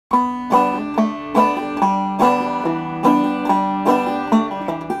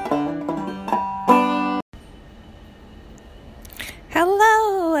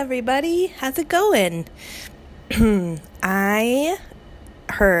everybody. How's it going? I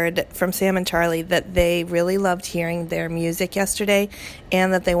heard from Sam and Charlie that they really loved hearing their music yesterday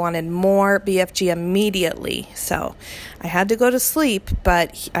and that they wanted more BFG immediately. So I had to go to sleep,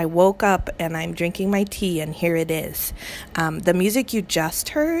 but I woke up and I'm drinking my tea, and here it is. The music you just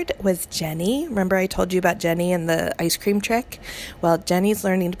heard was Jenny. Remember I told you about Jenny and the ice cream trick? Well, Jenny's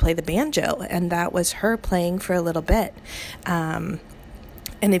learning to play the banjo, and that was her playing for a little bit.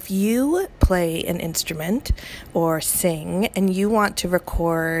 And if you play an instrument or sing and you want to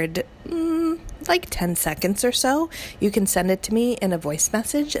record like 10 seconds or so, you can send it to me in a voice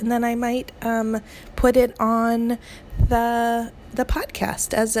message, and then I might put it on the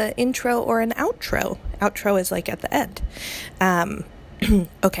podcast as an intro or an outro. Outro is like at the end.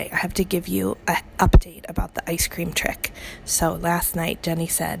 Okay, I have to give you an update about the ice cream trick. So last night, Jenny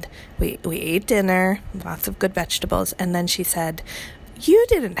said, we ate dinner, lots of good vegetables, and then she said, "You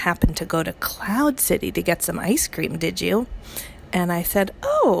didn't happen to go to Cloud City to get some ice cream, did you?" And I said,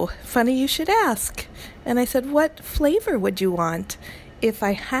 "Oh, funny you should ask." And I said, "What flavor would you want if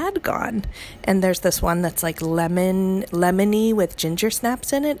I had gone?" And there's this one that's like lemony with ginger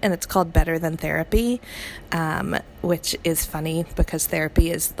snaps in it, and it's called Better Than Therapy, which is funny because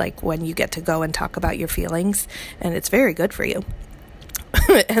therapy is like when you get to go and talk about your feelings, and it's very good for you.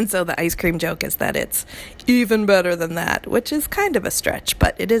 And so the ice cream joke is that it's even better than that, which is kind of a stretch,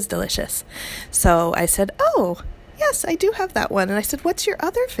 but it is delicious. So I said, "Oh, yes, I do have that one." And I said, "What's your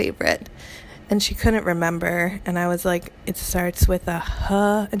other favorite?" And she couldn't remember. And I was like, "It starts with a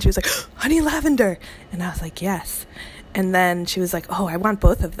huh." And she was like, "Honey lavender." And I was like, "Yes." And then she was like, "Oh, I want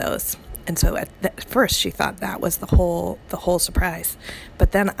both of those." And so at first she thought that was the whole surprise.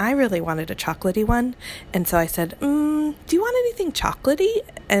 But then I really wanted a chocolatey one. And so I said, "Do you want anything chocolatey?"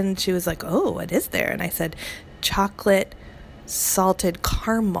 And she was like, "Oh, what is there?" And I said, "Chocolate salted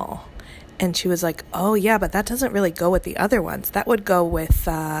caramel." And she was like, "Oh, yeah, but that doesn't really go with the other ones. That would go with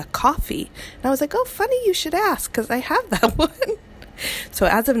coffee." And I was like, "Oh, funny you should ask, because I have that one." So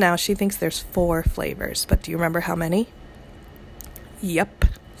as of now, she thinks there's 4 flavors. But do you remember how many? Yep.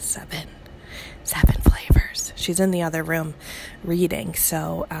 7 flavors. She's in the other room reading,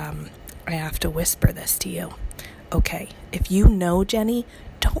 so I have to whisper this to you. Okay, if you know Jenny,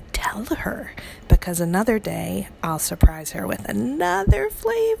 don't tell her, because another day I'll surprise her with another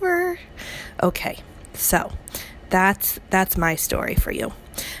flavor. Okay, so that's my story for you.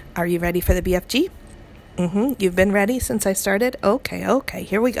 Are you ready for the BFG? You've been ready since I started? Okay,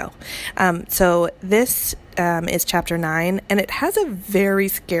 here we go. So this is chapter 9, and it has a very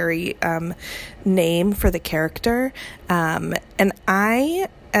scary name for the character, and I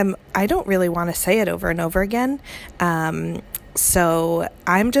don't really want to say it over and over again, so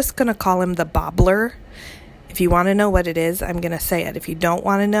I'm just going to call him the Bobbler. If you want to know what it is, I'm going to say it. If you don't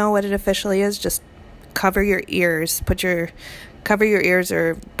want to know what it officially is, just cover your ears, cover your ears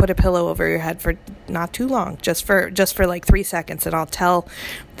or put a pillow over your head for not too long, just for like 3 seconds, and I'll tell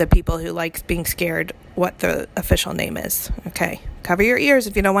the people who like being scared what the official name is. Okay, cover your ears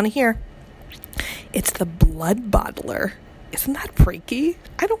if you don't want to hear. It's the Blood Bottler. Isn't that freaky?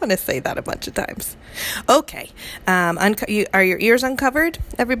 I don't want to say that a bunch of times. Okay, are your ears uncovered,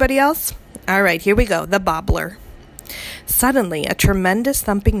 everybody else? All right, here we go. The Bobbler. Suddenly, a tremendous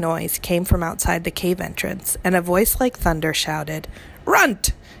thumping noise came from outside the cave entrance, and a voice like thunder shouted,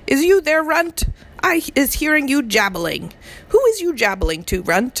 "Runt! Is you there, Runt? I is hearing you jabbling. Who is you jabbling to,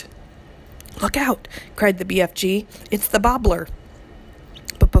 Runt?" "Look out!" cried the BFG. "It's the Bobbler."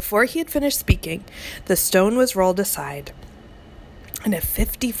 But before he had finished speaking, the stone was rolled aside, and a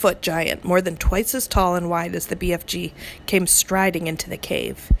 50-foot giant, more than twice as tall and wide as the BFG, came striding into the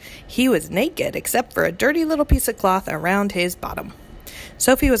cave. He was naked, except for a dirty little piece of cloth around his bottom.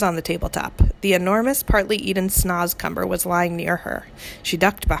 Sophie was on the tabletop. The enormous, partly eaten snozcumber was lying near her. She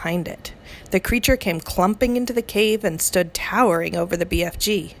ducked behind it. The creature came clumping into the cave and stood towering over the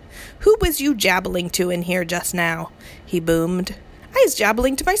BFG. "Who was you jabbling to in here just now?" he boomed. "I was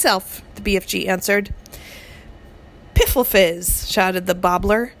jabbling to myself," the BFG answered. "Pifflefizz," shouted the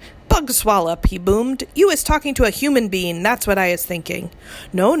Bobbler. "Bug swallop," he boomed. "You is talking to a human being, that's what I is thinking."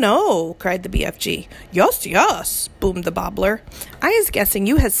 No, cried the BFG. Yus, boomed the Bobbler. "I is guessing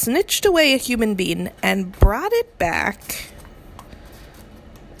you has snitched away a human being and brought it back."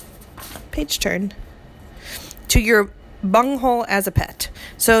 Page turn. "To your bunghole as a pet.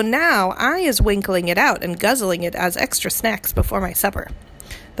 So now I is winkling it out and guzzling it as extra snacks before my supper."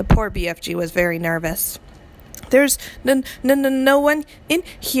 The poor BFG was very nervous. "There's no one in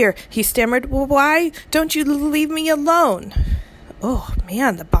here," he stammered. "Why don't you leave me alone?" Oh,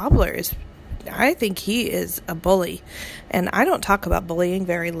 man, the Bobbler is I think he is a bully. And I don't talk about bullying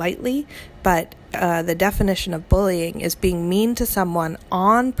very lightly, but the definition of bullying is being mean to someone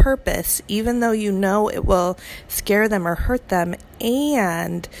on purpose, even though you know it will scare them or hurt them,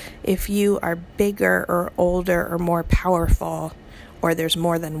 and if you are bigger or older or more powerful, or there's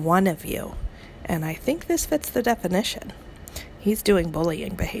more than one of you. And I think this fits the definition. He's doing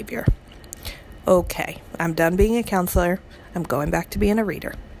bullying behavior. Okay, I'm done being a counselor. I'm going back to being a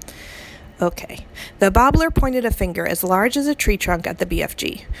reader. Okay, the Bobbler pointed a finger as large as a tree trunk at the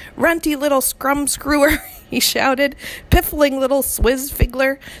BFG. "Runty little scrum screwer," he shouted. "Piffling little swizz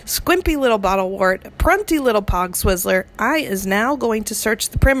figgler, squimpy little bottlewort, prunty little pog swizzler, I is now going to search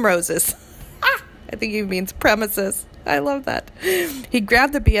the primroses." I think he means premises. I love that. He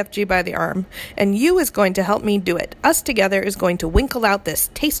grabbed the BFG by the arm. "And you is going to help me do it. Us together is going to winkle out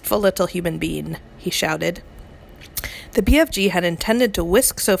this tasteful little human being," he shouted. The BFG had intended to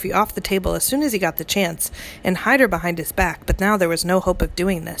whisk Sophie off the table as soon as he got the chance and hide her behind his back, but now there was no hope of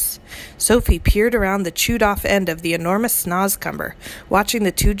doing this. Sophie peered around the chewed-off end of the enormous snozcumber, watching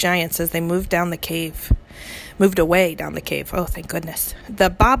the two giants as they moved away down the cave. Oh, thank goodness.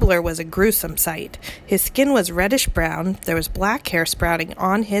 The Bobbler was a gruesome sight. His skin was reddish-brown. There was black hair sprouting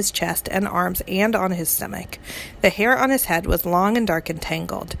on his chest and arms and on his stomach. The hair on his head was long and dark and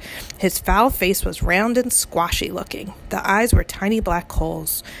tangled. His foul face was round and squashy-looking. The eyes were tiny black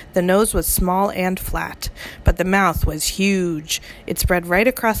holes. The nose was small and flat, but the mouth was huge. It spread right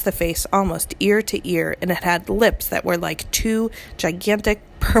across the face, almost ear to ear, and it had lips that were like two gigantic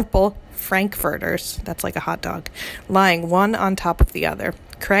purple frankfurters, that's like a hot dog, lying one on top of the other.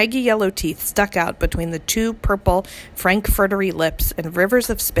 Craggy yellow teeth stuck out between the two purple frankfurtery lips, and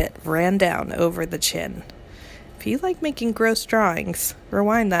rivers of spit ran down over the chin. If you like making gross drawings,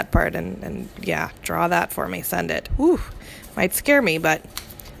 rewind that part and draw that for me. Send it. Ooh, might scare me, but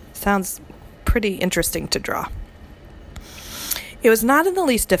sounds pretty interesting to draw. It was not in the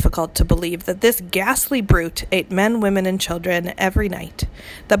least difficult to believe that this ghastly brute ate men, women, and children every night.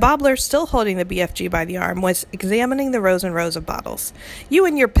 The Bobbler, still holding the BFG by the arm, was examining the rows and rows of bottles. "You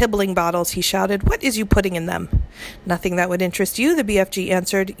and your pibbling bottles," he shouted. "What is you putting in them?" "Nothing that would interest you," the BFG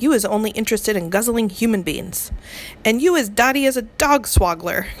answered. "You is only interested in guzzling human beings." "And you is dotty as a dog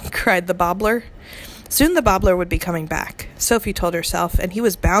swaggler," cried the Bobbler. Soon the Bobbler would be coming back, Sophie told herself, and he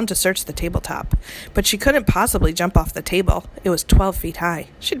was bound to search the tabletop. But she couldn't possibly jump off the table. It was 12 feet high.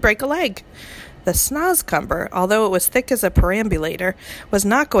 She'd break a leg. The snozcumber, although it was thick as a perambulator, was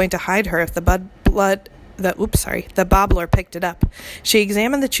not going to hide her if the Bobbler picked it up. She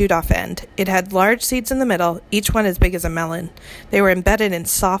examined the chewed-off end. It had large seeds in the middle, each one as big as a melon. They were embedded in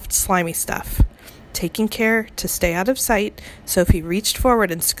soft, slimy stuff. Taking care to stay out of sight, Sophie reached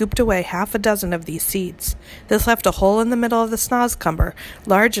forward and scooped away 6 of these seeds. This left a hole in the middle of the snozcumber,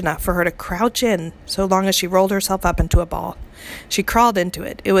 large enough for her to crouch in, so long as she rolled herself up into a ball. She crawled into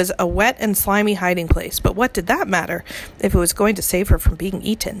it. It was a wet and slimy hiding place, but what did that matter if it was going to save her from being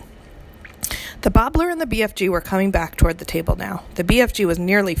eaten? The Bobbler and the BFG were coming back toward the table now. The BFG was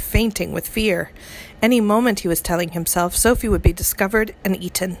nearly fainting with fear. Any moment, he was telling himself, Sophie would be discovered and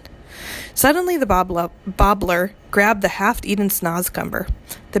eaten. Suddenly the Bobbler grabbed the half-eaten snozcumber.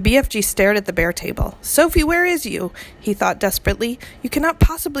 The BFG stared at the bare table. "Sophie, where is you?" he thought desperately. "You cannot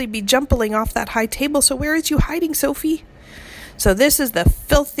possibly be jumping off that high table, so where is you hiding, Sophie?" "So this is the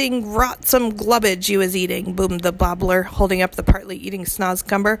filthing, rotsome glubbage you is eating," boomed the Bobbler, holding up the partly eating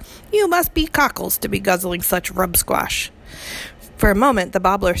snozcumber. "You must be cockles to be guzzling such rub squash." For a moment, the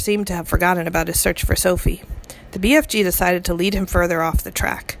Bobbler seemed to have forgotten about his search for Sophie. The BFG decided to lead him further off the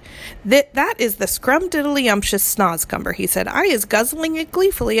track. That is the scrumdiddlyumptious snozcumber," he said. "I is guzzling it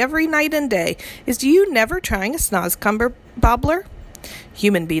gleefully every night and day. Is you never trying a snozcumber, Bobbler?"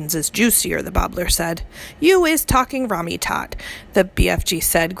 "Human beans is juicier," the Bobbler said. "You is talking rummy tot," the BFG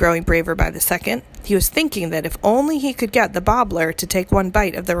said, growing braver by the second. He was thinking that if only he could get the Bobbler to take one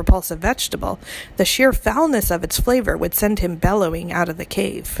bite of the repulsive vegetable, the sheer foulness of its flavor would send him bellowing out of the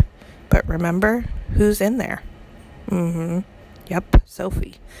cave. But remember, who's in there? Yep,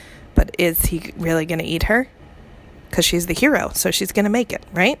 Sophie. But is he really going to eat her? Because she's the hero, so she's going to make it,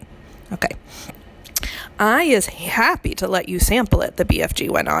 right? Okay. "I is happy to let you sample it," the BFG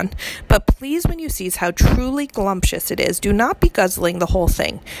went on. "But please, when you sees how truly glumptious it is, do not be guzzling the whole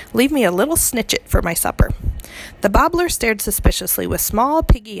thing. Leave me a little snitchet for my supper." The Bobbler stared suspiciously with small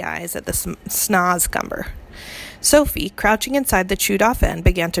piggy eyes at the snozcumber. Sophie, crouching inside the chewed-off end,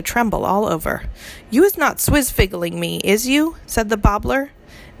 began to tremble all over. "You is not swizfiggling me, is you?" said the Bobbler.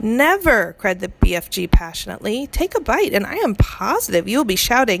 "Never!" cried the BFG passionately. "Take a bite, and I am positive you will be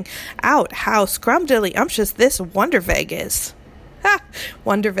shouting out how scrumdiddlyumptious this wonderveg is."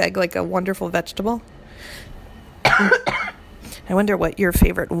 Wonder-veg, like a wonderful vegetable. I wonder what your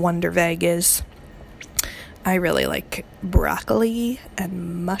favorite Wonder-veg is. I really like broccoli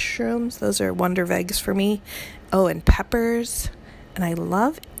and mushrooms. Those are Wonder-vegs for me. Oh, and peppers. And I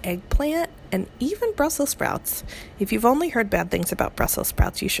love eggplant and even Brussels sprouts. If you've only heard bad things about Brussels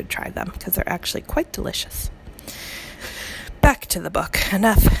sprouts, you should try them because they're actually quite delicious. Back to the book.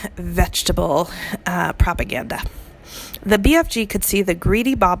 Enough vegetable propaganda. The BFG could see the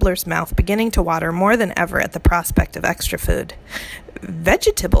greedy Bobbler's mouth beginning to water more than ever at the prospect of extra food.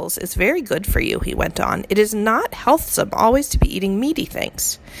 Vegetables is very good for you, he went on. It is not healthsome always to be eating meaty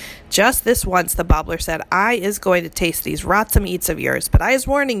things. Just this once, the Bobbler said, I is going to taste these rotsome eats of yours, but I is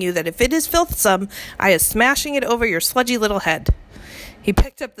warning you that if it is filthsome, I is smashing it over your sludgy little head. He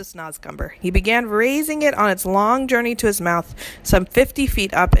picked up the snozcumber. He began raising it on its long journey to his mouth, some 50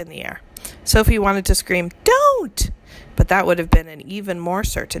 feet up in the air. Sophie wanted to scream, "Don't!" But that would have been an even more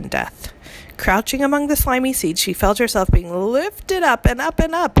certain death. Crouching among the slimy seeds, she felt herself being lifted up and up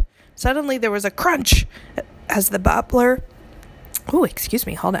and up. Suddenly there was a crunch as the Bobbler... Oh, excuse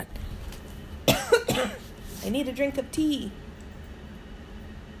me, hold on. I need a drink of tea.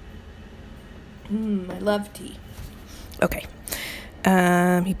 I love tea. Okay.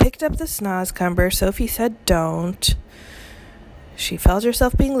 He picked up the snozcumber. Sophie said, "Don't." She felt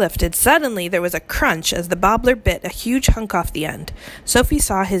herself being lifted. Suddenly, there was a crunch as the Bobbler bit a huge hunk off the end. Sophie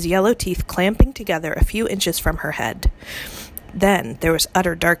saw his yellow teeth clamping together a few inches from her head. Then there was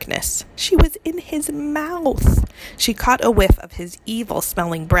utter darkness. She was in his mouth. She caught a whiff of his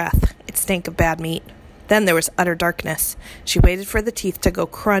evil-smelling breath. It stank of bad meat. Then there was utter darkness. She waited for the teeth to go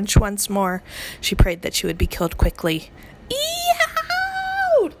crunch once more. She prayed that she would be killed quickly.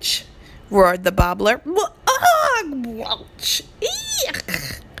 "Ouch!" roared the Bobbler.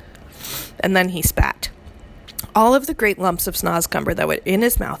 And then he spat. All of the great lumps of snozcumber that were in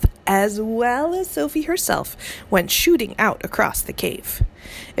his mouth, as well as Sophie herself, went shooting out across the cave.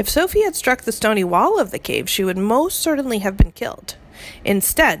 If Sophie had struck the stony wall of the cave, she would most certainly have been killed.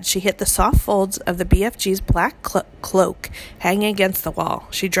 Instead, she hit the soft folds of the BFG's black cloak hanging against the wall.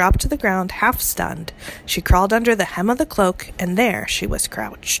 She dropped to the ground, half stunned. She crawled under the hem of the cloak, and there she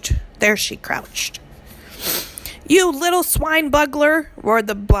crouched. "You little swine bugler!" roared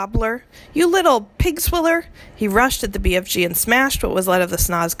the Bobbler. "You little pig swiller!" He rushed at the BFG and smashed what was left of the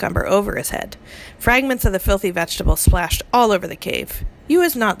snozcumber over his head. Fragments of the filthy vegetable splashed all over the cave. "You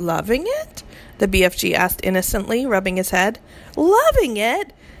is not loving it?" the BFG asked innocently, rubbing his head. "Loving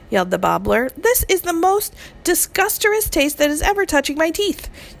it?" yelled the Bobbler. "This is the most disgusterous taste that is ever touching my teeth.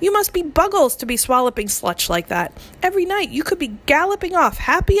 You must be buggles to be swallowing sludge like that. Every night you could be galloping off,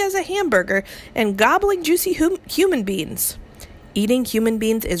 happy as a hamburger, and gobbling juicy human beans." "Eating human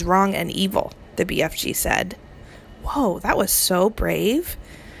beans is wrong and evil," the BFG said. Whoa, that was so brave.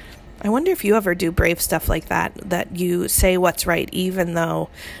 I wonder if you ever do brave stuff like that you say what's right, even though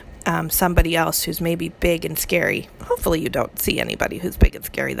somebody else who's maybe big and scary. Hopefully you don't see anybody who's big and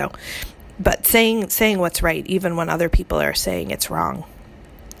scary, though. But saying what's right, even when other people are saying it's wrong.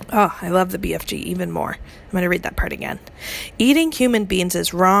 Oh, I love the BFG even more. I'm going to read that part again. "Eating human beings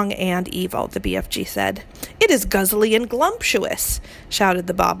is wrong and evil," the BFG said. "It is guzzly and glumptuous," shouted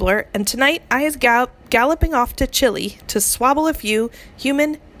the Bobbler, "and tonight I is galloping off to Chile to swabble a few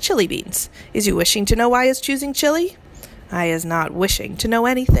human chili beans. Is you wishing to know why I is choosing Chile?" "I is not wishing to know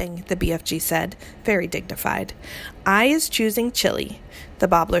anything," the BFG said, very dignified. "I is choosing Chile," the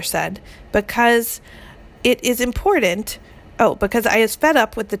Bobbler said, because it is important... because I is fed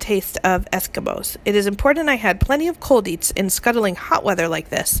up with the taste of Eskimos. It is important I had plenty of cold eats in scuttling hot weather like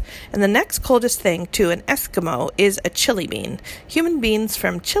this, and the next coldest thing to an Eskimo is a chili bean. Human beans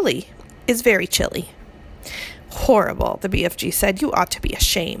from Chile is very chilly." "Horrible," the BFG said. "You ought to be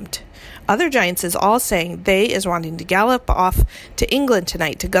ashamed." "Other giants is all saying they is wanting to gallop off to England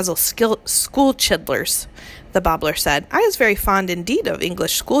tonight to guzzle school chidlers," the Bobbler said. "I is very fond indeed of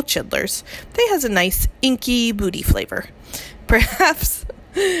English school chidlers. They has a nice inky booty flavor. Perhaps,"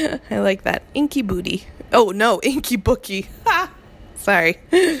 I like that, inky booty. Oh, no, inky bookie. Ha! Sorry,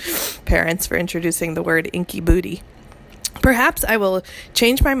 parents, for introducing the word inky booty. "Perhaps I will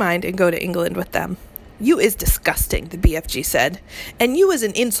change my mind and go to England with them." "You is disgusting," the BFG said. "And you is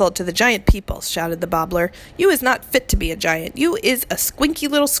an insult to the giant peoples," shouted the Bobbler. "You is not fit to be a giant. You is a squinky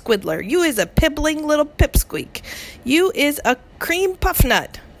little squiddler. You is a pibbling little pipsqueak. You is a cream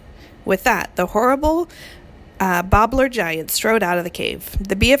puffnut." With that, the horrible Bobbler giant strode out of the cave.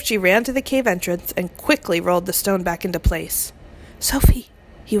 The BFG ran to the cave entrance and quickly rolled the stone back into place. "Sophie,"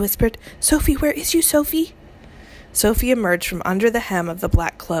 he whispered. "Sophie, where is you, Sophie?" Sophie emerged from under the hem of the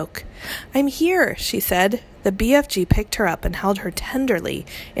black cloak. "I'm here," she said. The BFG picked her up and held her tenderly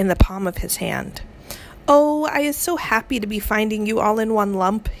in the palm of his hand. "Oh, I is so happy to be finding you all in one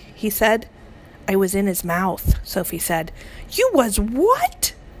lump," he said. "I was in his mouth," Sophie said. "You was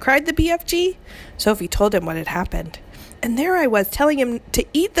what?" cried the BFG. Sophie told him what had happened. "And there I was telling him to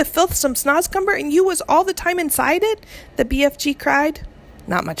eat the filthsome Snozcumber, and you was all the time inside it?" the BFG cried.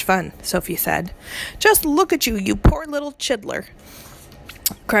 "Not much fun," Sophie said. "Just look at you, you poor little chidler,"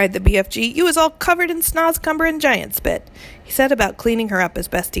 cried the BFG. "You was all covered in Snozcumber and giant spit." He set about cleaning her up as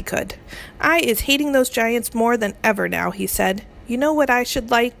best he could. "I is hating those giants more than ever now," he said. "You know what I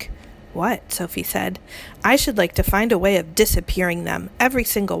should like?" "What?" Sophie said. "I should like to find a way of disappearing them, every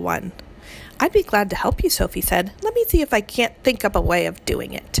single one." "I'd be glad to help you," Sophie said. "Let me see if I can't think up a way of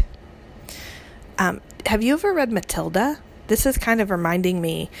doing it." Have you ever read Matilda? This is kind of reminding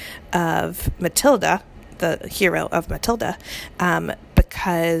me of Matilda, the hero of Matilda,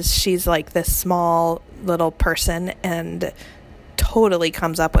 because she's like this small little person and totally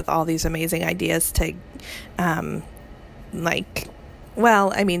comes up with all these amazing ideas to,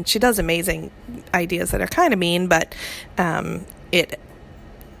 she does amazing ideas that are kind of mean, but it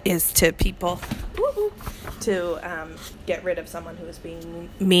is to people to get rid of someone who is being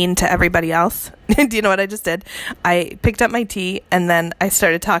mean to everybody else. Do you know what I just did? I picked up my tea and then I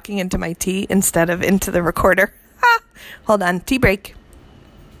started talking into my tea instead of into the recorder. Hold on, tea break.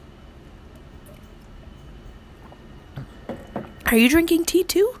 Are you drinking tea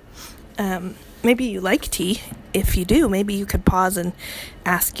too? Maybe you like tea. If you do, maybe you could pause and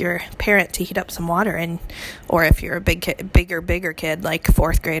ask your parent to heat up some water, or if you're a bigger kid, like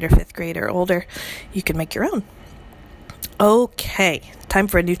 4th grade or 5th grade or older, you can make your own. Okay, time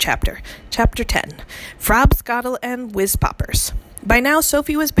for a new chapter. Chapter 10, Frobscottle and Whizpoppers. By now,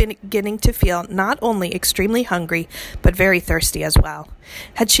 Sophie was beginning to feel not only extremely hungry, but very thirsty as well.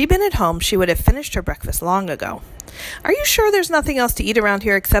 Had she been at home, she would have finished her breakfast long ago. "Are you sure there's nothing else to eat around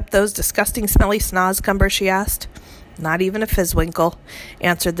here except those disgusting smelly Snozcumbers?" she asked. "Not even a Fizzwinkle,"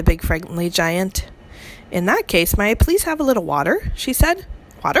 answered the big friendly giant. "In that case, may I please have a little water?" she said.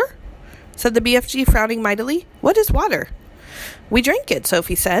 "Water?" said the BFG, frowning mightily. "What is water?" "We drink it,"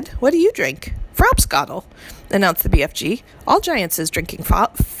 Sophie said. "What do you drink?" "Frobscottle," announced the BFG. "All giants is drinking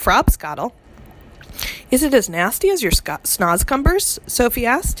Frobscottle." "Is it as nasty as your Snozcumbers?" Sophie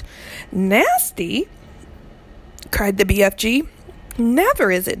asked. "Nasty?" cried the BFG.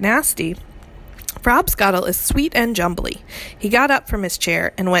 "Never is it nasty. Frobscottle is sweet and jumbly." He got up from his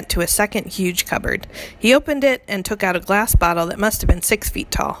chair and went to a second huge cupboard. He opened it and took out a glass bottle that must have been 6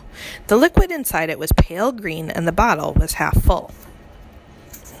 feet tall. The liquid inside it was pale green and the bottle was half full.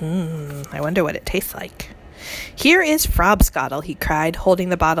 I wonder what it tastes like. "Here is Frobscottle," he cried, holding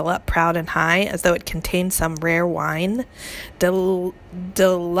the bottle up proud and high, as though it contained some rare wine.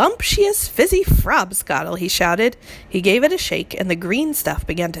 "Delumptious fizzy Frobscottle," he shouted. He gave it a shake, and the green stuff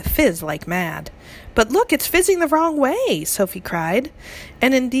began to fizz like mad. "But look, it's fizzing the wrong way," Sophie cried.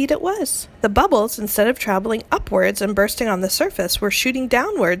 And indeed it was. The bubbles, instead of traveling upwards and bursting on the surface, were shooting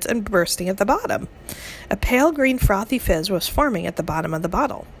downwards and bursting at the bottom. A pale green frothy fizz was forming at the bottom of the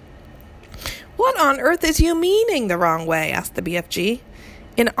bottle. "What on earth is you meaning the wrong way?" asked the BFG.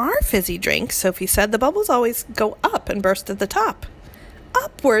 "In our fizzy drink," Sophie said, "the bubbles always go up and burst at the top."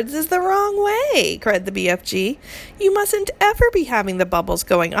 "Upwards is the wrong way," cried the BFG. "You mustn't ever be having the bubbles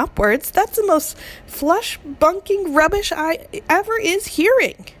going upwards. That's the most flush-bunking rubbish I ever is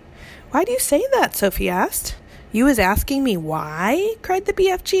hearing." "Why do you say that?" Sophie asked. "You is asking me why?" cried the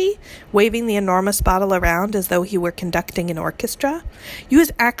BFG, waving the enormous bottle around as though he were conducting an orchestra. "You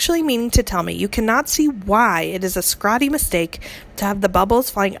is actually meaning to tell me you cannot see why it is a scrawdy mistake to have the bubbles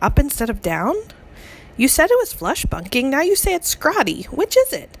flying up instead of down? You said it was flush bunking, now you say it's scrawdy. Which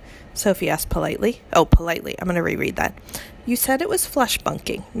is it?" Sophie asked politely. Politely. I'm going to reread that. "You said it was flush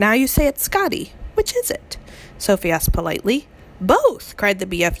bunking, now you say it's scotty. Which is it?" Sophie asked politely. "Both," cried the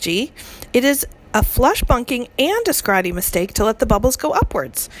BFG. "It is a flush bunking and a scrawdy mistake to let the bubbles go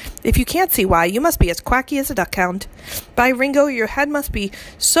upwards. If you can't see why, you must be as quacky as a duckhound. By Ringo, your head must be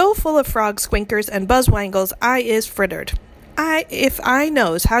so full of frog squinkers and buzzwangles, I is frittered. If I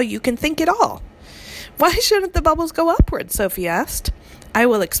knows how you can think it all." "Why shouldn't the bubbles go upwards?" Sophie asked. "I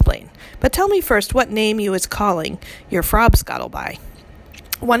will explain. But tell me first what name you is calling your Frobscottle by."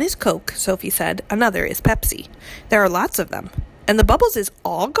 "One is Coke," Sophie said. "Another is Pepsi. There are lots of them. And the bubbles is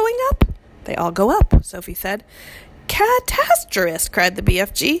all going up?" "They all go up," Sophie said. "Catastrophist," cried the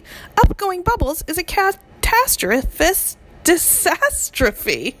BFG. "Upgoing bubbles is a catastrophist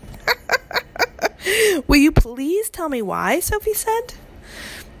disastrophe." "Will you please tell me why?" Sophie said.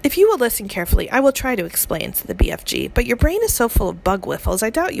 If you will listen carefully, I will try to explain, said the BFG, but your brain is so full of bug whiffles,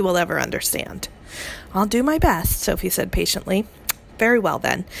 I doubt you will ever understand. I'll do my best, Sophie said patiently. Very well,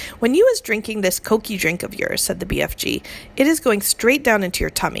 then. When you is drinking this cokey drink of yours, said the BFG, it is going straight down into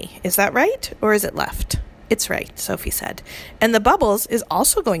your tummy. Is that right, or is it left? It's right, Sophie said. And the bubbles is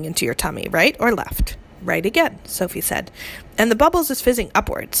also going into your tummy, right or left? Right again, Sophie said. And the bubbles is fizzing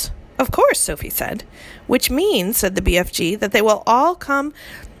upwards. Of course, Sophie said. Which means, said the BFG, that they will all come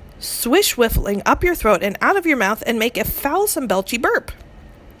swish-whiffling up your throat and out of your mouth and make a foulsome belchy burp.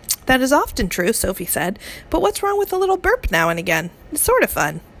 That is often true, Sophie said, but what's wrong with a little burp now and again? It's sort of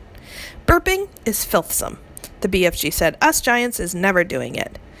fun. Burping is filthsome, the BFG said. Us giants is never doing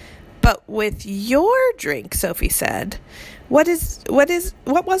it. But with your drink, Sophie said, what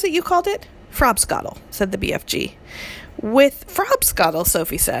was it you called it? Frobscottle, said the BFG. With Frobscottle,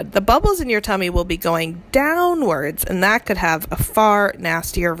 Sophie said, the bubbles in your tummy will be going downwards, and that could have a far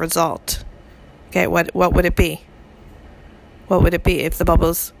nastier result. Okay, what would it be? What would it be? If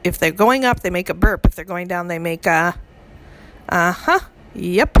they're going up, they make a burp. If they're going down, they make a,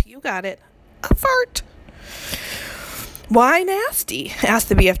 yep, you got it, a fart. Why nasty? Asked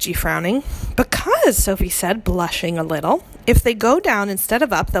the BFG, frowning. Because, Sophie said, blushing a little, if they go down instead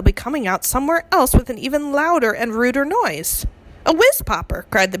of up, they'll be coming out somewhere else with an even louder and ruder noise. A whiz popper,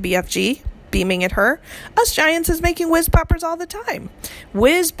 cried the BFG, beaming at her. Us giants is making whiz poppers all the time.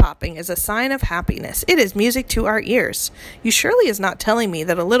 Whiz popping is a sign of happiness. It is music to our ears. You surely is not telling me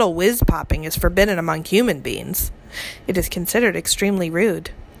that a little whiz popping is forbidden among human beings. It is considered extremely rude,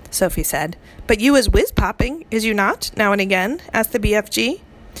 Sophie said. But you is whiz popping, is you not, now and again? Asked the BFG.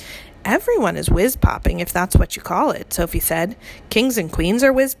 Everyone is whiz-popping, if that's what you call it, Sophie said. Kings and queens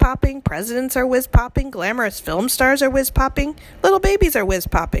are whiz-popping, presidents are whiz-popping, glamorous film stars are whiz-popping, little babies are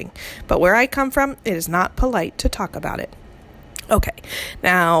whiz-popping. But where I come from, it is not polite to talk about it. Okay,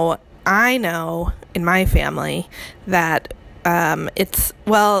 now, I know in my family that maybe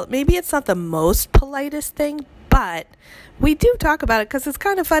it's not the most politest thing, but we do talk about it because it's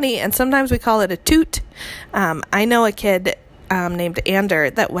kind of funny, and sometimes we call it a toot. I know a kid named Ander,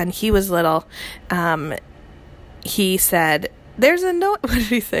 that when he was little, he said, what did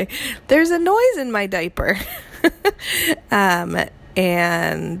he say? There's a noise in my diaper.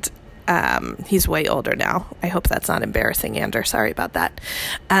 He's way older now. I hope that's not embarrassing, Ander. Sorry about that.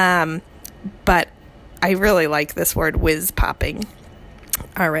 But I really like this word, whiz popping.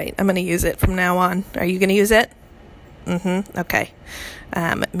 All right, I'm going to use it from now on. Are you going to use it? Okay.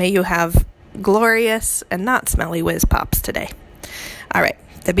 May you have glorious and not smelly whiz pops today. All right,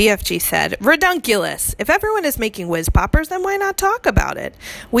 the BFG said, redunculous. If everyone is making whiz poppers, then why not talk about it?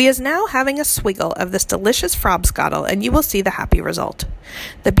 We is now having a swiggle of this delicious frobscottle, and you will see the happy result.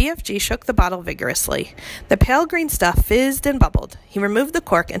 The BFG shook the bottle vigorously. The pale green stuff fizzed and bubbled. He removed the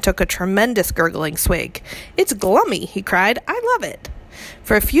cork and took a tremendous gurgling swig. It's glummy, he cried. I love it.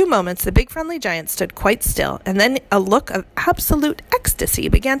 For a few moments, the big friendly giant stood quite still, and then a look of absolute ecstasy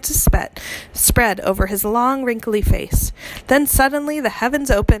began to spread over his long, wrinkly face. Then suddenly the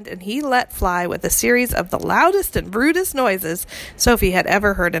heavens opened, and he let fly with a series of the loudest and rudest noises Sophie had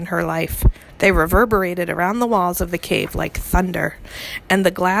ever heard in her life. They reverberated around the walls of the cave like thunder, and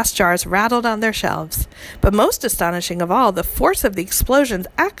the glass jars rattled on their shelves. But most astonishing of all, the force of the explosions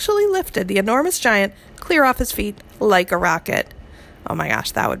actually lifted the enormous giant clear off his feet like a rocket. Oh my gosh,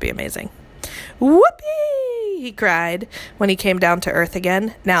 that would be amazing. Whoopee! He cried when he came down to earth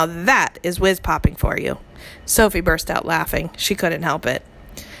again. Now that is whiz-popping for you. Sophie burst out laughing. She couldn't help it.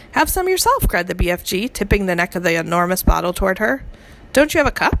 Have some yourself, cried the BFG, tipping the neck of the enormous bottle toward her. Don't you have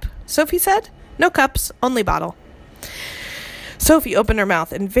a cup? Sophie said. No cups, only bottle. Sophie opened her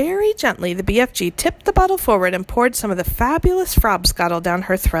mouth, and very gently the BFG tipped the bottle forward and poured some of the fabulous frobscottle down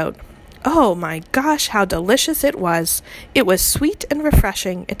her throat. Oh my gosh, how delicious it was. It was sweet and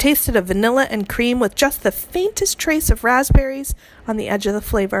refreshing. It tasted of vanilla and cream with just the faintest trace of raspberries on the edge of the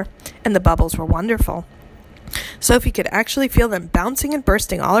flavor, and the bubbles were wonderful. Sophie could actually feel them bouncing and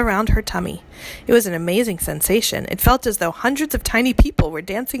bursting all around her tummy. It was an amazing sensation. It felt as though hundreds of tiny people were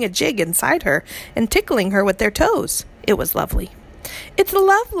dancing a jig inside her and tickling her with their toes. It was lovely. It's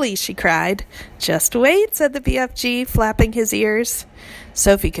lovely, she cried. Just wait, said the BFG, flapping his ears.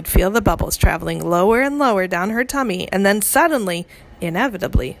 Sophie could feel the bubbles traveling lower and lower down her tummy, and then suddenly,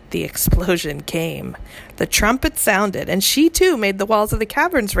 inevitably, the explosion came. The trumpet sounded, and she too made the walls of the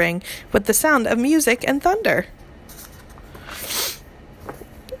caverns ring with the sound of music and thunder.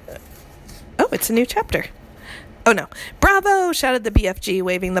 Oh, it's a new chapter. Oh no. Bravo, shouted the BFG,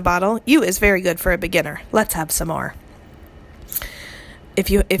 waving the bottle. You is very good for a beginner. Let's have some more.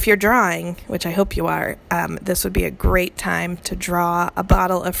 if you're drawing, which I hope you are, this would be a great time to draw a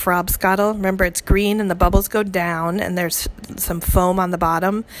bottle of Frobscottle. Remember, it's green and the bubbles go down and there's some foam on the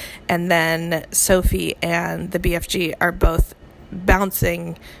bottom. And then Sophie and the BFG are both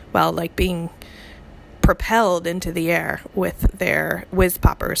bouncing, well, like being propelled into the air with their whiz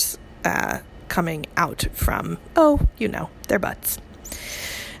poppers coming out from, their butts.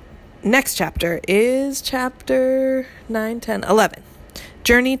 Next chapter is chapter 9, 10, 11.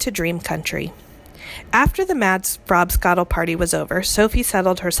 Journey to Dream Country. After the mad Frobscottle party was over, Sophie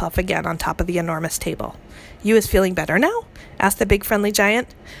settled herself again on top of the enormous table. "You is feeling better now?" asked the big friendly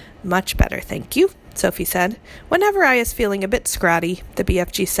giant. "Much better, thank you," Sophie said. "Whenever I is feeling a bit scratty," the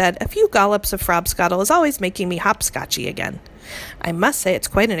BFG said, "a few gollops of Frobscottle is always making me hopscotchy again." "I must say it's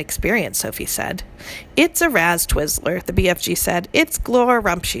quite an experience," Sophie said. "It's a Raz-Twizzler," the BFG said. "It's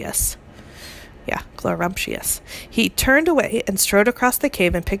glorrumptious." Yeah, glorrumptious. He turned away and strode across the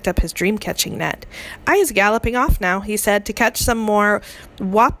cave and picked up his dream-catching net. "I is galloping off now," he said, "to catch some more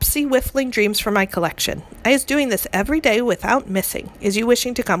wopsy-whiffling dreams for my collection. I is doing this every day without missing. Is you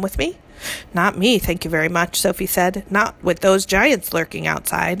wishing to come with me?" "Not me, thank you very much," Sophie said. "Not with those giants lurking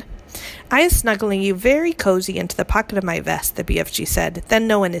outside." "I is snuggling you very cozy into the pocket of my vest," the BFG said. "Then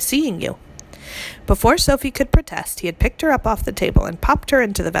no one is seeing you." Before Sophie could protest, he had picked her up off the table and popped her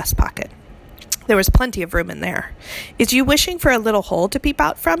into the vest pocket. There was plenty of room in there. "Is you wishing for a little hole to peep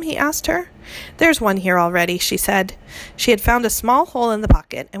out from?" he asked her. "There's one here already," she said. She had found a small hole in the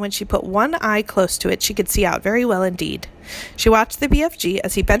pocket, and when she put one eye close to it, she could see out very well indeed. She watched the BFG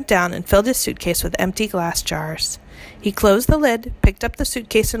as he bent down and filled his suitcase with empty glass jars. He closed the lid, picked up the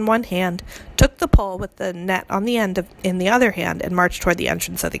suitcase in one hand, took the pole with the net on the end in the other hand, and marched toward the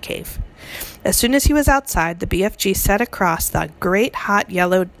entrance of the cave. As soon as he was outside, the BFG set across the great hot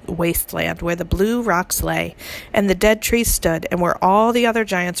yellow wasteland where the blue rocks lay, and the dead trees stood, and where all the other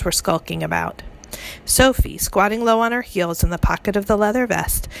giants were skulking about. Sophie, squatting low on her heels in the pocket of the leather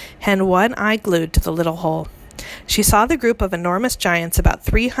vest, had one eye glued to the little hole. She saw the group of enormous giants about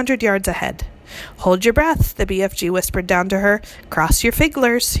 300 yards ahead. "Hold your breath," the BFG whispered down to her. "Cross your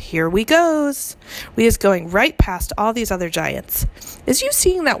figglers. Here we goes. We is going right past all these other giants. Is you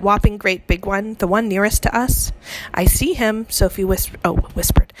seeing that whopping great big one, the one nearest to us?" "I see him," Sophie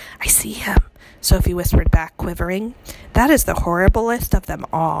whispered. "I see him," Sophie whispered back, quivering. "That is the horriblest of them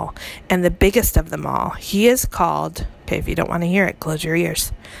all, and the biggest of them all. He is called," okay, if you don't want to hear it, close your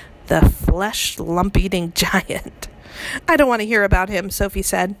ears, "the flesh lump-eating giant." "I don't want to hear about him," Sophie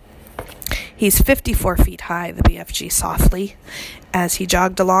said. "He's 54 feet high," the BFG softly, as he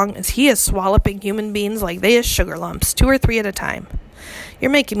jogged along, "as he is swalloping human beings like they is sugar lumps, 2 or 3 at a time."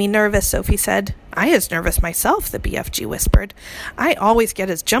 "You're making me nervous," Sophie said. "I is nervous myself," the BFG whispered. "I always get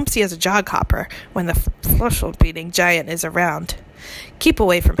as jumpsy as a jog hopper when the flesh-eating giant is around." "Keep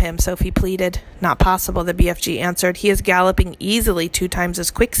away from him," Sophie pleaded. "Not possible," the BFG answered. "He is galloping easily 2 times as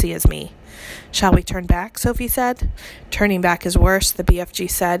quicksy as me." "Shall we turn back?" Sophie said. "Turning back is worse," the BFG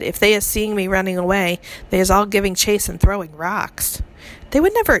said. "If they is seeing me running away, they is all giving chase and throwing rocks." "They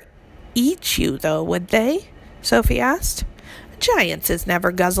would never eat you, though, would they?" Sophie asked. "Giants is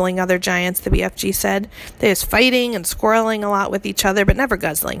never guzzling other giants," the BFG said. "They is fighting and squirreling a lot with each other, but never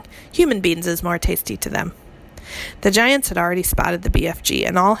guzzling. Human beings is more tasty to them." The giants had already spotted the BFG,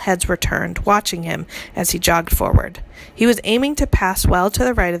 and all heads were turned, watching him as he jogged forward. He was aiming to pass well to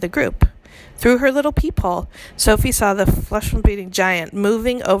the right of the group. Through her little peephole, Sophie saw the flesh-eating giant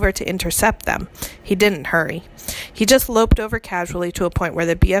moving over to intercept them. He didn't hurry. He just loped over casually to a point where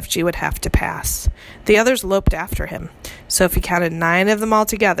the BFG would have to pass. The others loped after him. Sophie counted 9 of them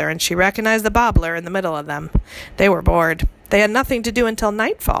altogether, and she recognized the bobbler in the middle of them. They were bored. They had nothing to do until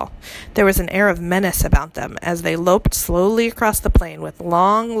nightfall. There was an air of menace about them as they loped slowly across the plain with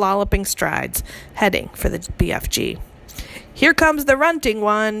long, lolloping strides, heading for the BFG. "Here comes the runting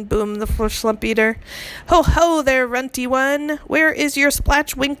one," boomed the slump eater. "Ho, ho, there, runty one. Where is you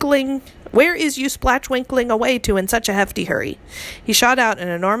splatchwinkling away to in such a hefty hurry?" He shot out an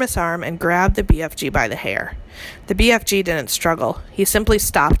enormous arm and grabbed the BFG by the hair. The BFG didn't struggle. He simply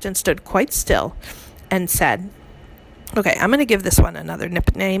stopped and stood quite still and said, okay, I'm going to give this one another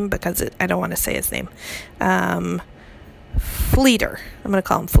nickname because I don't want to say his name. Fleeter. I'm going to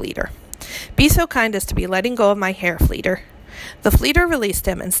call him Fleeter. "Be so kind as to be letting go of my hair, Fleeter." The Fleeter released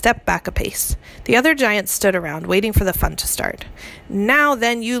him and stepped back a pace. The other giants stood around, waiting for the fun to start. "Now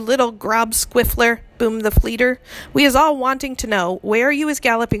then, you little grob squiffler," boomed the Fleeter. "We is all wanting to know where you is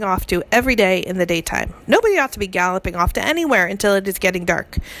galloping off to every day in the daytime. Nobody ought to be galloping off to anywhere until it is getting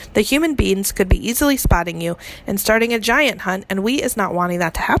dark. The human beings could be easily spotting you and starting a giant hunt, and we is not wanting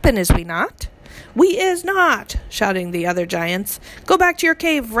that to happen, is we not?" "We is not," shouting the other giants. Go back to your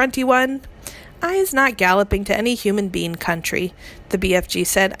cave, runty one. I's not galloping to any human being country, the BFG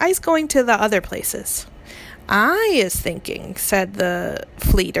said. I's going to the other places. I is thinking, said the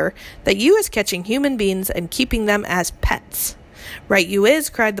fleeter, that you is catching human beings and keeping them as pets. Right you is,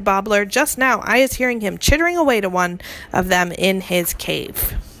 cried the bobbler. Just now I is hearing him chittering away to one of them in his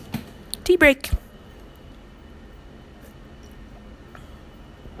cave. Tea break.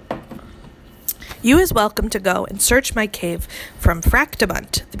 You is welcome to go and search my cave from frack to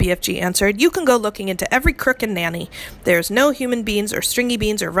bunt, the BFG answered. You can go looking into every crook and nanny. There's no human beans or stringy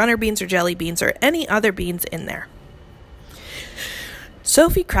beans or runner beans or jelly beans or any other beans in there.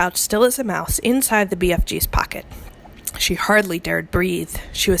 Sophie crouched still as a mouse inside the BFG's pocket. She hardly dared breathe.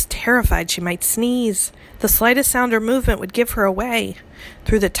 She was terrified she might sneeze. The slightest sound or movement would give her away.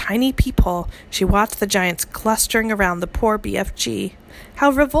 Through the tiny peephole, she watched the giants clustering around the poor BFG.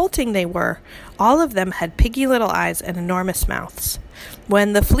 How revolting they were! All of them had piggy little eyes and enormous mouths.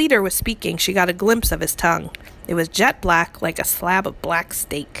 When the fleeter was speaking, she got a glimpse of his tongue. It was jet black, like a slab of black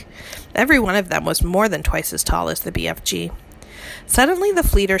steak. Every one of them was more than twice as tall as the BFG. Suddenly the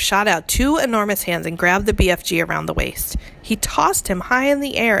fleeter shot out two enormous hands and grabbed the BFG around the waist. He tossed him high in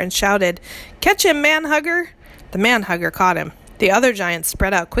the air and shouted, "Catch him, man-hugger!" The man-hugger caught him. The other giants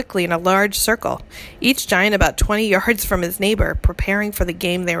spread out quickly in a large circle, each giant about 20 yards from his neighbor, preparing for the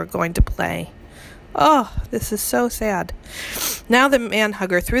game they were going to play. Oh, this is so sad. Now the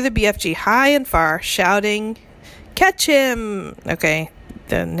man-hugger threw the BFG high and far, shouting, "Catch him!" Okay,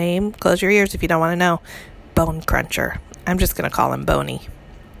 the name, close your ears if you don't want to know, Bone Cruncher. I'm just going to call him Boney.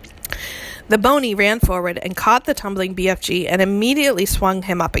 The Boney ran forward and caught the tumbling BFG and immediately swung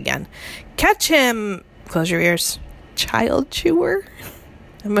him up again. "Catch him!" Close your ears. Child Chewer?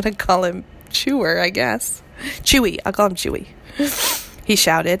 I'm going to call him Chewer, I guess. Chewy. I'll call him Chewy. He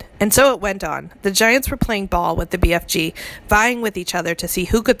shouted. And so it went on. The giants were playing ball with the BFG, vying with each other to see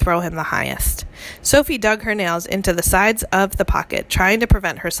who could throw him the highest. Sophie dug her nails into the sides of the pocket, trying to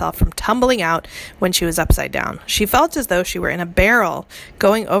prevent herself from tumbling out when she was upside down. She felt as though she were in a barrel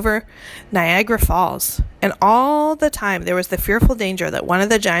going over Niagara Falls. And all the time there was the fearful danger that one of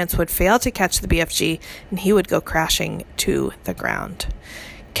the giants would fail to catch the BFG and he would go crashing to the ground.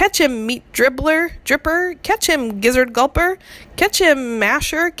 "Catch him, meat dripper, catch him, gizzard gulper, catch him,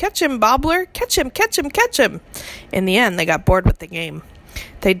 masher, catch him, bobbler, catch him, catch him, catch him." In the end, they got bored with the game.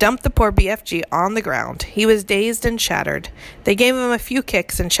 They dumped the poor BFG on the ground. He was dazed and shattered. They gave him a few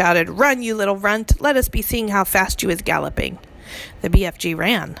kicks and shouted, "Run, you little runt, let us be seeing how fast you is galloping." The BFG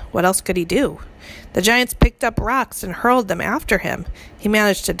ran. What else could he do? The giants picked up rocks and hurled them after him. He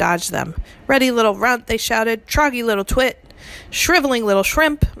managed to dodge them. "Ready, little runt," they shouted. "Troggy, little twit. Shriveling little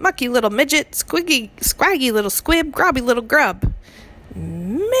shrimp, mucky little midget, scraggy little squib, grubby little grub."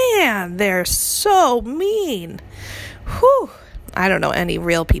 Man, they're so mean. Whew. I don't know any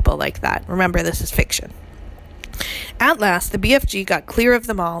real people like that. Remember, this is fiction. At last, the BFG got clear of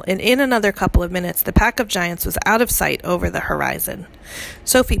them all, and in another couple of minutes, the pack of giants was out of sight over the horizon.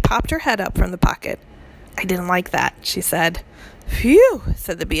 Sophie popped her head up from the pocket. "I didn't like that," she said. "Phew,"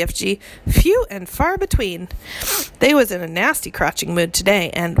 said the BFG. "Few and far between. They was in a nasty crouching mood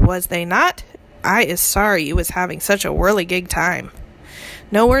today, and was they not? I is sorry you was having such a whirligig time."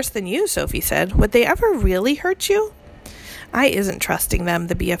 "No worse than you," Sophie said. "Would they ever really hurt you?" "I isn't trusting them,"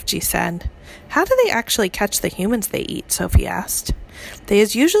 the BFG said. "How do they actually catch the humans they eat?" Sophie asked. "They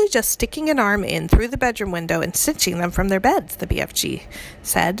is usually just sticking an arm in through the bedroom window and cinching them from their beds," the BFG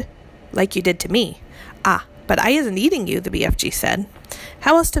said. "Like you did to me." "Ah, but I isn't eating you," the BFG said.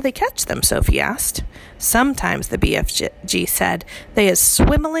 "How else do they catch them?" Sophie asked. "Sometimes," the BFG said, "they is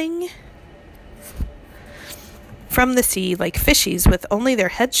swimmeling from the sea like fishies with only their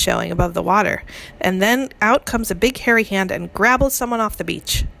heads showing above the water, and then out comes a big hairy hand and grabbles someone off the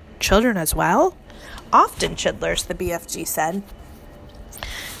beach." "Children as well?" "Often chidlers," the BFG said.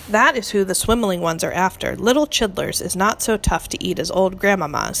 "That is who the swimmeling ones are after. Little chidlers is not so tough to eat as old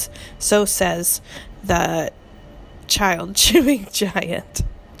grandmamas. So says the child chewing giant.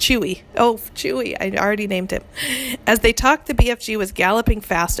 Chewy. Oh, Chewy. I already named him. As they talked, the BFG was galloping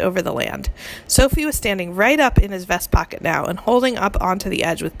fast over the land. Sophie was standing right up in his vest pocket now and holding up onto the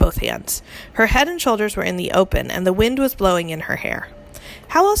edge with both hands. Her head and shoulders were in the open, and the wind was blowing in her hair.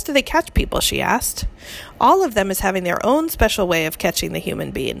 "How else do they catch people?" she asked. "All of them is having their own special way of catching the human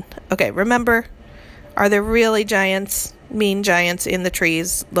being." Okay, remember, are there really giants, mean giants in the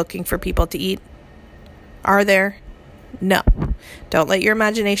trees looking for people to eat? Are there? No. Don't let your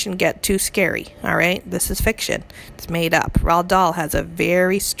imagination get too scary, all right? This is fiction. It's made up. Roald Dahl has a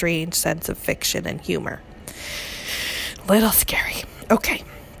very strange sense of fiction and humor. Little scary. Okay.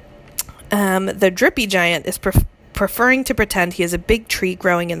 The drippy giant is preferring to pretend he is a big tree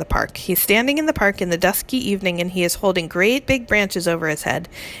growing in the park. He's standing in the park in the dusky evening, and he is holding great big branches over his head.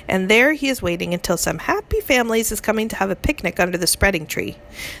 And there he is waiting until some happy families is coming to have a picnic under the spreading tree.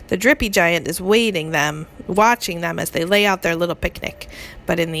 The drippy giant is watching them as they lay out their little picnic.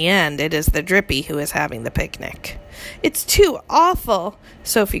 But in the end, it is the drippy who is having the picnic. "It's too awful,"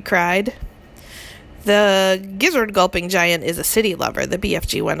 Sophie cried. "The gizzard-gulping giant is a city lover," the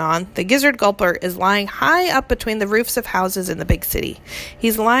BFG went on. "The gizzard-gulper is lying high up between the roofs of houses in the big city.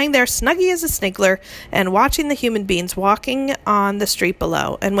 He's lying there snuggy as a sniggler and watching the human beings walking on the street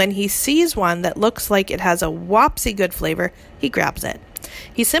below. And when he sees one that looks like it has a whopsy good flavor, he grabs it.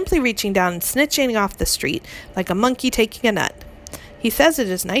 He's simply reaching down and snitching off the street like a monkey taking a nut. He says it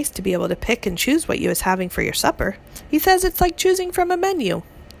is nice to be able to pick and choose what you is having for your supper. He says it's like choosing from a menu."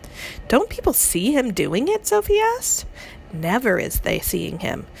 "Don't people see him doing it?" Sophie asked. "Never is they seeing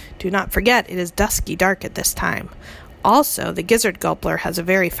him. Do not forget it is dusky dark at this time. Also, the gizzard gulper has a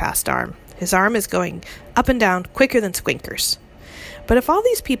very fast arm. His arm is going up and down quicker than Squinker's." "But if all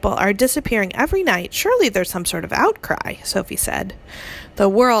these people are disappearing every night, surely there's some sort of outcry," Sophie said. "The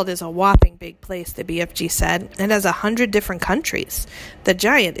world is a whopping big place," the BFG said. "It has 100 different countries. The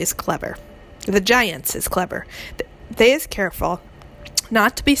giants is clever. They is careful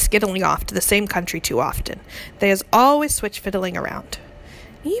not to be skittling off to the same country too often. They is always switch fiddling around."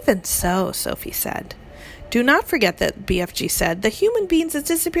 "Even so," Sophie said. "Do not forget that," BFG said, "the human beings is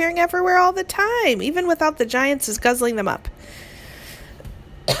disappearing everywhere all the time, even without the giants is guzzling them up."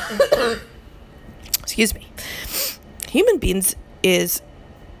 Excuse me. "Human beings is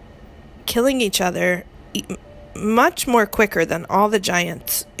killing each other much more quicker than all the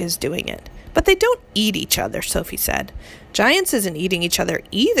giants is doing it. But they don't eat each other," Sophie said. "Giants isn't eating each other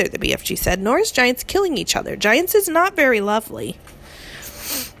either," the BFG said, "nor is giants killing each other. Giants is not very lovely.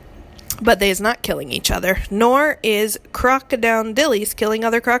 But they is not killing each other, nor is crocodile-dillies killing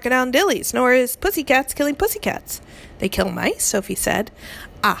other crocodile-dillies, nor is pussycats killing pussycats." "They kill mice," Sophie said.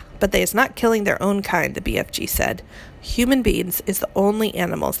 "Ah, but they is not killing their own kind," the BFG said. "Human beings is the only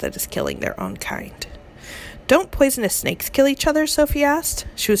animals that is killing their own kind." "Don't poisonous snakes kill each other?" Sophie asked.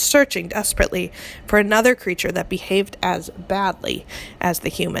 She was searching desperately for another creature that behaved as badly as the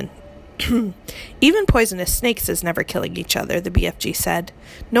human. "Even poisonous snakes is never killing each other," the BFG said.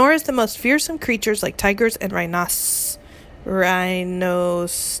 "Nor is the most fearsome creatures like tigers and rhinoceroses.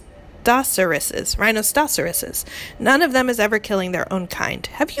 None of them is ever killing their own kind.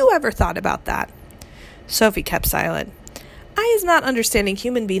 Have you ever thought about that?" Sophie kept silent. "I is not understanding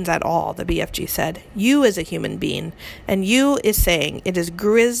human beings at all," the BFG said. "You is a human being, and you is saying it is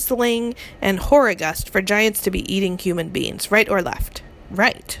grisling and horrigust for giants to be eating human beings, right or left?"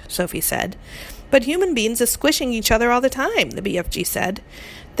 "Right," Sophie said. "But human beings is squishing each other all the time," the BFG said.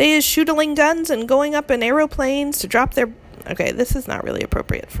 "They is shooting guns and going up in aeroplanes to drop their..." Okay, this is not really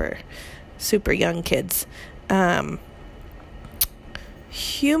appropriate for super young kids.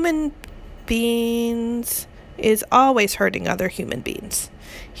 "Human beings is always hurting other human beings."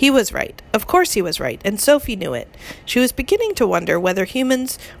 He was right. Of course he was right, and Sophie knew it. She was beginning to wonder whether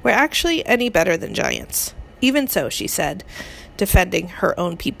humans were actually any better than giants. "Even so," she said, defending her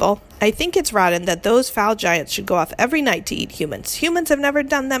own people, "I think it's rotten that those foul giants should go off every night to eat humans. Humans have never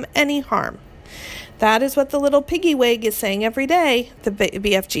done them any harm." "That is what the little piggy-wig is saying every day," the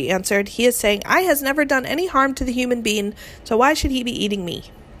BFG answered. "He is saying, I has never done any harm to the human being, so why should he be eating me?"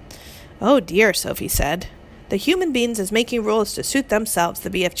 "Oh dear," Sophie said. "The human beings is making rules to suit themselves," the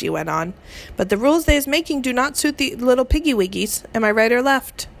BFG went on. "But the rules they is making do not suit the little piggy-wiggies. Am I right or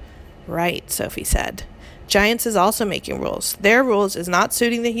left?" "Right," Sophie said. "Giants is also making rules. Their rules is not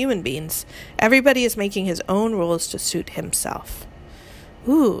suiting the human beings. Everybody is making his own rules to suit himself."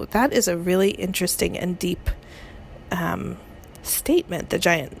 Ooh, that is a really interesting and deep statement the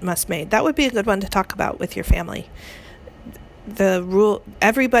giant must made. That would be a good one to talk about with your family.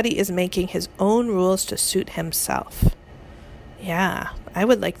 Everybody is making his own rules to suit himself. Yeah, I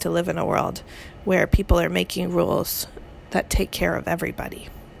would like to live in a world where people are making rules that take care of everybody.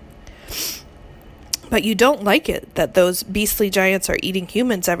 "But you don't like it that those beastly giants are eating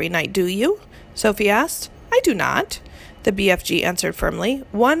humans every night, do you?" Sophie asked. "I do not," the BFG answered firmly.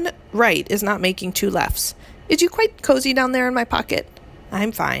 "One right is not making two lefts. Is you quite cozy down there in my pocket?"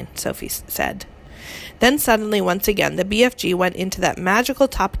 "I'm fine," Sophie said. Then suddenly, once again, the BFG went into that magical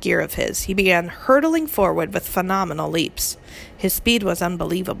top gear of his. He began hurtling forward with phenomenal leaps. His speed was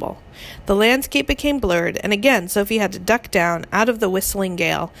unbelievable. The landscape became blurred, and again Sophie had to duck down out of the whistling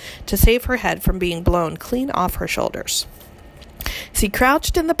gale to save her head from being blown clean off her shoulders. She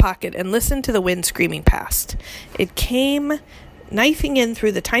crouched in the pocket and listened to the wind screaming past. It came knifing in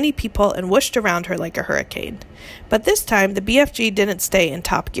through the tiny peephole and whooshed around her like a hurricane. But this time, the BFG didn't stay in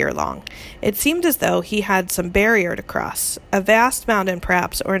top gear long. It seemed as though he had some barrier to cross, a vast mountain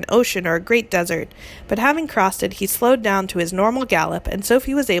perhaps, or an ocean or a great desert. But having crossed it, he slowed down to his normal gallop, and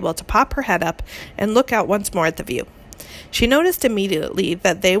Sophie was able to pop her head up and look out once more at the view. She noticed immediately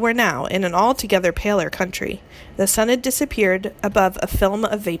that they were now in an altogether paler country. The sun had disappeared above a film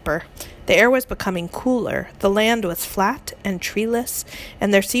of vapor. The air was becoming cooler. The land was flat and treeless,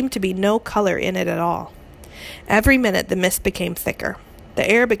 and there seemed to be no color in it at all. Every minute the mist became thicker. The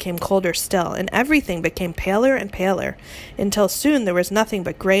air became colder still, and everything became paler and paler, until soon there was nothing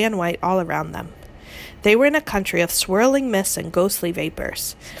but gray and white all around them. They were in a country of swirling mists and ghostly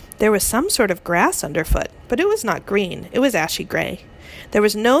vapors. There was some sort of grass underfoot, but it was not green. It was ashy gray. There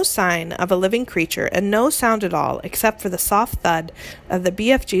was no sign of a living creature, and no sound at all, except for the soft thud of the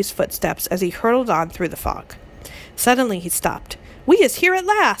BFG's footsteps as he hurtled on through the fog. Suddenly he stopped. "We is here at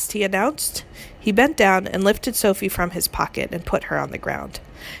last," he announced. He bent down and lifted Sophie from his pocket and put her on the ground.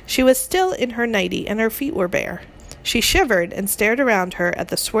 She was still in her nightie, and her feet were bare. She shivered and stared around her at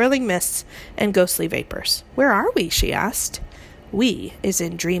the swirling mists and ghostly vapors. "Where are we?" she asked. "We is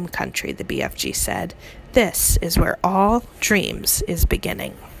in dream country," the BFG said. "This is where all dreams is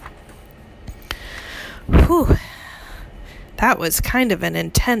beginning." Whew. That was kind of an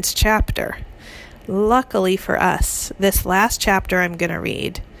intense chapter. Luckily for us, this last chapter I'm going to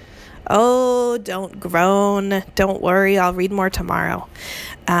read. Oh, don't groan. Don't worry, I'll read more tomorrow.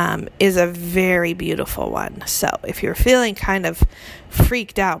 Is a very beautiful one. So if you're feeling kind of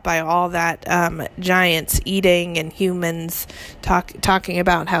freaked out by all that giants eating and humans talking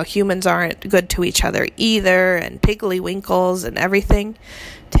about how humans aren't good to each other either, and piggly-winkles and everything,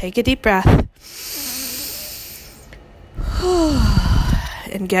 take a deep breath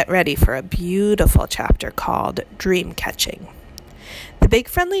and get ready for a beautiful chapter called Dream Catching. The big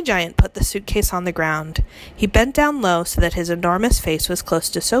friendly giant put the suitcase on the ground. He bent down low so that his enormous face was close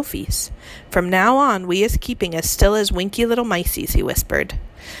to Sophie's. "From now on, we is keeping as still as winky little miceies," he whispered.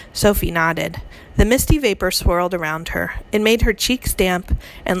 Sophie nodded. The misty vapor swirled around her. It made her cheeks damp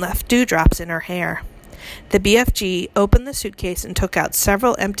and left dewdrops in her hair. The BFG opened the suitcase and took out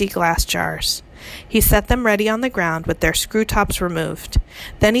several empty glass jars. He set them ready on the ground with their screw tops removed.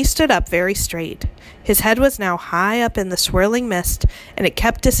 Then he stood up very straight. His head was now high up in the swirling mist, and it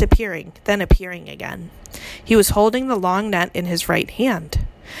kept disappearing, then appearing again. He was holding the long net in his right hand.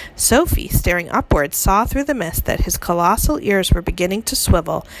 Sophie, staring upward, saw through the mist that his colossal ears were beginning to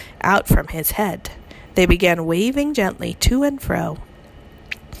swivel out from his head. They began waving gently to and fro.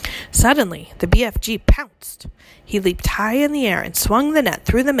 Suddenly, the BFG pounced. He leaped high in the air and swung the net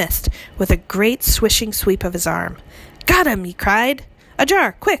through the mist with a great swishing sweep of his arm. "Got him!" he cried. "A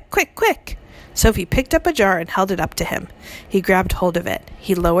jar! Quick, quick, quick!" Sophie picked up a jar and held it up to him. He grabbed hold of it.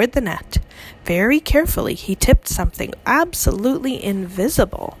 He lowered the net. Very carefully, he tipped something absolutely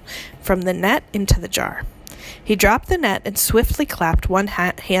invisible from the net into the jar. He dropped the net and swiftly clapped one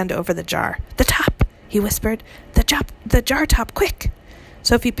hand over the jar. "The top!" he whispered. The jar top, quick!"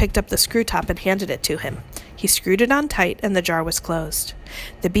 Sophie picked up the screw top and handed it to him. He screwed it on tight, and the jar was closed.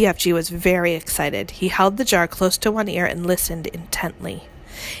 The BFG was very excited. He held the jar close to one ear and listened intently.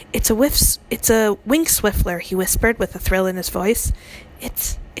 It's a wing swiffler," he whispered with a thrill in his voice.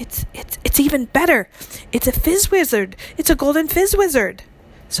 It's even better. It's a fizz wizard. It's a golden fizz wizard."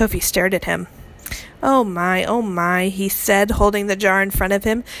 Sophie stared at him. Oh my, he said, holding the jar in front of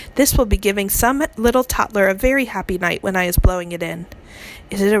him. "This will be giving some little toddler a very happy night when I is blowing it in."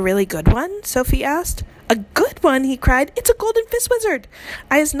 "Is it a really good one?" Sophie asked. "A good one," he cried. "It's a golden fizz wizard.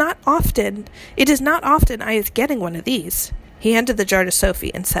 It is not often I is getting one of these." He handed the jar to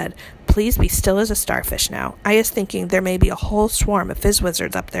Sophie and said, "Please be still as a starfish now. I is thinking there may be a whole swarm of fizz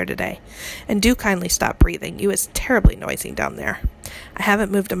wizards up there today. And do kindly stop breathing. You is terribly noisy down there." "I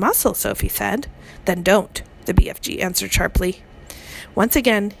haven't moved a muscle," Sophie said. "Then don't," the BFG answered sharply. Once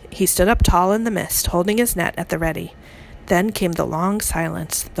again, he stood up tall in the mist, holding his net at the ready. Then came the long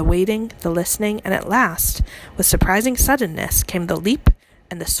silence, the waiting, the listening, and at last, with surprising suddenness, came the leap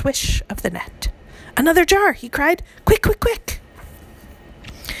and the swish of the net. "Another jar!" he cried. "Quick, quick, quick!"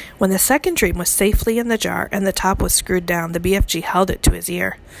 When the second dream was safely in the jar and the top was screwed down, the BFG held it to his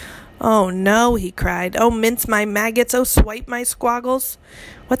ear. "Oh, no," he cried. "Oh, mince my maggots! Oh, swipe my squaggles!"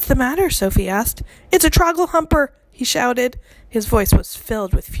 "What's the matter?" Sophie asked. "It's a troggle-humper!" he shouted. His voice was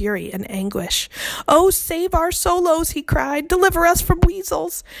filled with fury and anguish. "Oh, save our solos!" he cried. "Deliver us from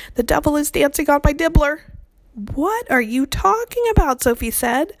weasels! The devil is dancing on my nibbler!" What are you talking about? Sophie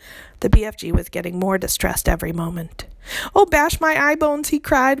said. The BFG was getting more distressed every moment. Oh, bash my eye bones, he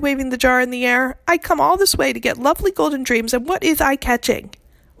cried, waving the jar in the air. I come all this way to get lovely golden dreams, and what is I catching?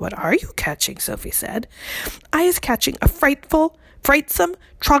 What are you catching? Sophie said. I is catching a frightsome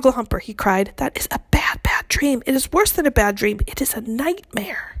Trogglehumper, he cried. That is a bad, bad dream. It is worse than a bad dream. It is a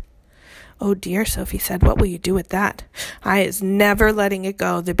nightmare. Oh dear, Sophie said. What will you do with that? I is never letting it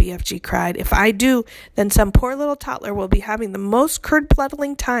go, the BFG cried. If I do, then some poor little toddler will be having the most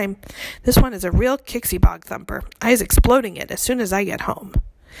curd-pluddling time. This one is a real Kixie bog thumper. I is exploding it as soon as I get home.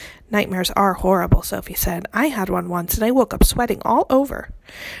 Nightmares are horrible, Sophie said. I had one once, and I woke up sweating all over.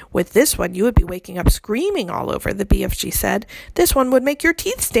 With this one, you would be waking up screaming all over, the BFG said. This one would make your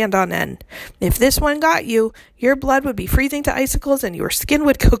teeth stand on end. If this one got you, your blood would be freezing to icicles, and your skin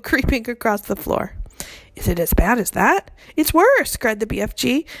would go creeping across the floor. Is it as bad as that? It's worse, cried the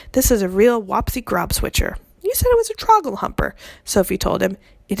BFG. This is a real wopsy grob switcher. You said it was a Trogglehumper, Sophie told him.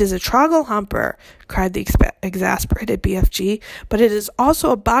 It is a Trogglehumper, cried the exasperated BFG, but it is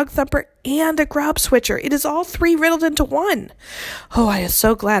also a bog thumper and a grob switcher. It is all three riddled into one. Oh, I is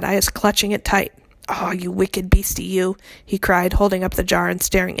so glad. I is clutching it tight. Oh, you wicked beastie, you, he cried, holding up the jar and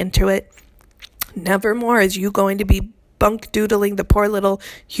staring into it. Never more is you going to be bunk-doodling the poor little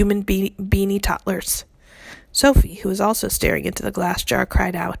human beanie toddlers. Sophie, who was also staring into the glass jar,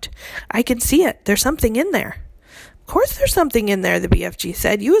 cried out, I can see it. There's something in there. Of course there's something in there, the BFG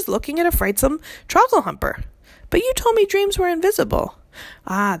said. You was looking at a frightsome Trogglehumper. But you told me dreams were invisible.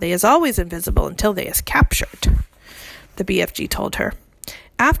 Ah, they is always invisible until they is captured, the BFG told her.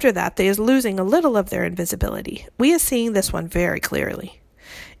 After that, they is losing a little of their invisibility. We is seeing this one very clearly.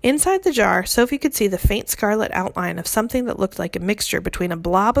 Inside the jar, Sophie could see the faint scarlet outline of something that looked like a mixture between a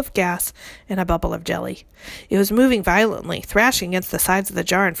blob of gas and a bubble of jelly. It was moving violently, thrashing against the sides of the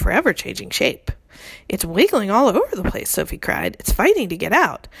jar and forever changing shape. It's wiggling all over the place, Sophie cried. It's fighting to get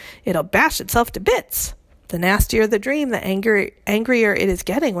out. It'll bash itself to bits. The nastier the dream, the angrier it is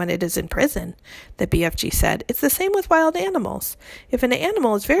getting when it is in prison, the BFG said. It's the same with wild animals. If an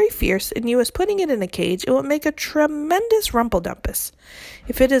animal is very fierce and you is putting it in a cage, it will make a tremendous rumpeldumpus.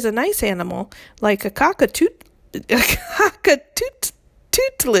 If it is a nice animal, like a cockatootlu,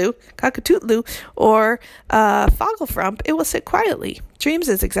 or Fogglefrump, it will sit quietly. Dreams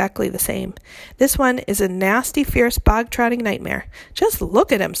is exactly the same. This one is a nasty, fierce, bog-trotting nightmare. Just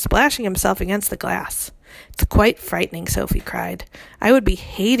look at him splashing himself against the glass. It's quite frightening, Sophie cried. I would be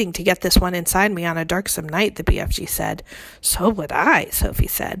hating to get this one inside me on a darksome night, the BFG said. So would I, Sophie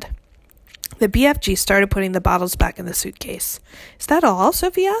said. The BFG started putting the bottles back in the suitcase. Is that all?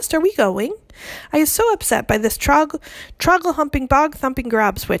 Sophie asked. Are we going? I is so upset by this troggle-humping, bog-thumping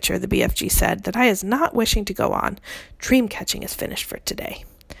grob switcher, the BFG said, that I is not wishing to go on. Dream-catching is finished for today.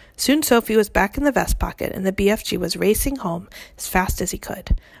 Soon Sophie was back in the vest pocket, and the BFG was racing home as fast as he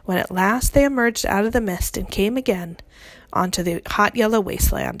could. When at last they emerged out of the mist and came again onto the hot yellow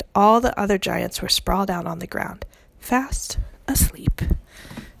wasteland, all the other giants were sprawled out on the ground, fast asleep.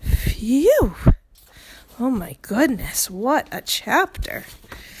 Phew! Oh my goodness, what a chapter.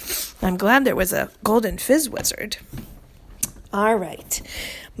 I'm glad there was a golden fizz wizard. All right,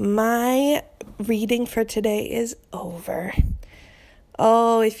 my reading for today is over.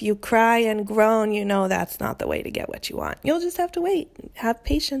 Oh, if you cry and groan, you know that's not the way to get what you want. You'll just have to wait. Have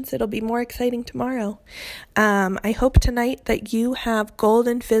patience. It'll be more exciting tomorrow. I hope tonight that you have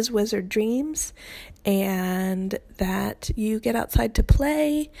golden fizz wizard dreams and that you get outside to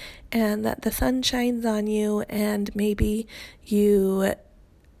play and that the sun shines on you and maybe you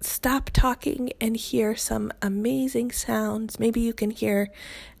stop talking and hear some amazing sounds. Maybe you can hear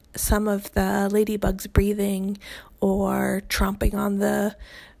some of the ladybugs breathing or tromping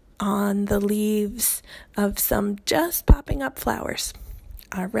on the leaves of some just popping up flowers.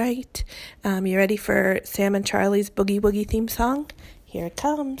 All right. You ready for Sam and Charlie's Boogie Woogie theme song? Here it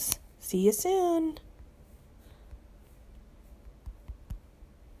comes. See you soon.